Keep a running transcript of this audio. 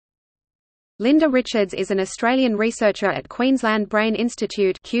Linda Richards is an Australian researcher at Queensland Brain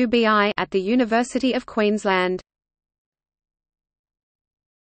Institute (QBI) at the University of Queensland.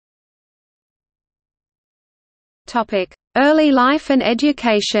 Topic: Early life and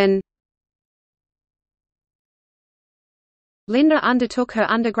education. Linda undertook her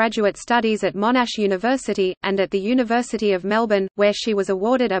undergraduate studies at Monash University, and at the University of Melbourne, where she was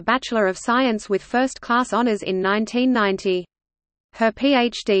awarded a Bachelor of Science with first-class honours in 1990. Her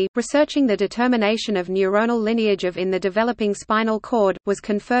PhD, researching the determination of neuronal lineage in the developing spinal cord, was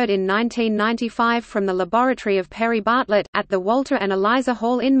conferred in 1995 from the laboratory of Perry Bartlett, at the Walter and Eliza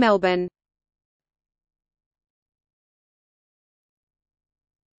Hall in Melbourne.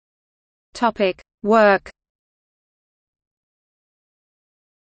 Work.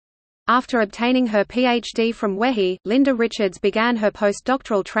 After obtaining her PhD from WEHI, Linda Richards began her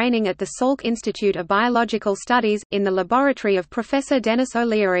postdoctoral training at the Salk Institute of Biological Studies, in the laboratory of Professor Dennis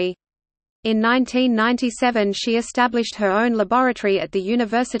O'Leary. In 1997 she established her own laboratory at the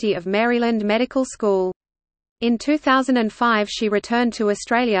University of Maryland Medical School. In 2005 she returned to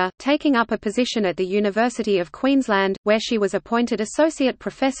Australia, taking up a position at the University of Queensland, where she was appointed Associate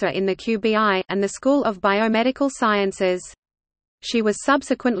Professor in the QBI, and the School of Biomedical Sciences. She was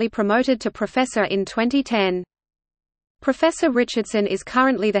subsequently promoted to professor in 2010. Professor Richardson is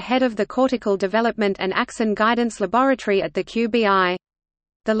currently the head of the Cortical Development and Axon Guidance Laboratory at the QBI.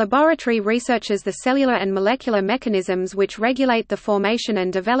 The laboratory researches the cellular and molecular mechanisms which regulate the formation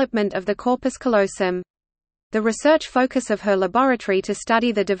and development of the corpus callosum. The research focus of her laboratory to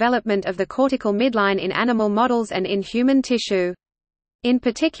study the development of the cortical midline in animal models and in human tissue. In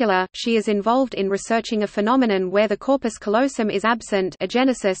particular, she is involved in researching a phenomenon where the corpus callosum is absent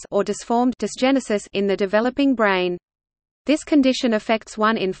agenesis or disformed dysgenesis in the developing brain. This condition affects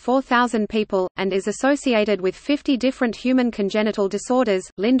 1 in 4,000 people, and is associated with 50 different human congenital disorders.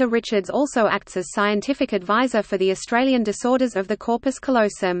 Linda Richards also acts as scientific advisor for the Australian Disorders of the Corpus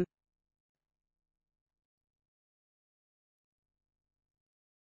Callosum.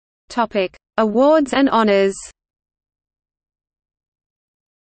 Awards and honours.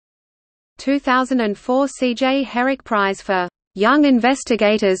 2004 C.J. Herrick Prize for "Young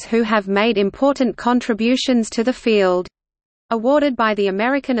Investigators Who Have Made Important Contributions to the Field", awarded by the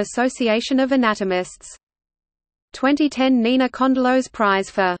American Association of Anatomists. 2010 Nina Kondelos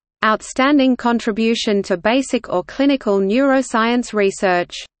Prize for "Outstanding Contribution to Basic or Clinical Neuroscience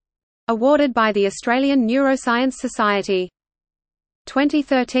Research", awarded by the Australian Neuroscience Society.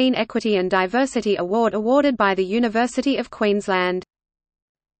 2013 Equity and Diversity Award awarded by the University of Queensland.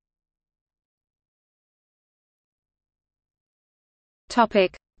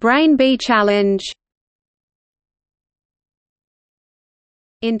 Brain Bee Challenge.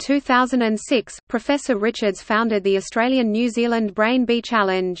 In 2006, Professor Richards founded the Australian-New Zealand Brain Bee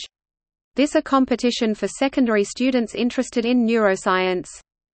Challenge. This is a competition for secondary students interested in neuroscience.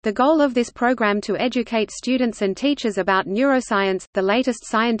 The goal of this program to educate students and teachers about neuroscience, the latest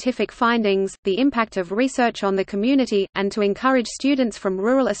scientific findings, the impact of research on the community, and to encourage students from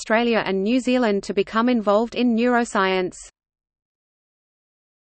rural Australia and New Zealand to become involved in neuroscience.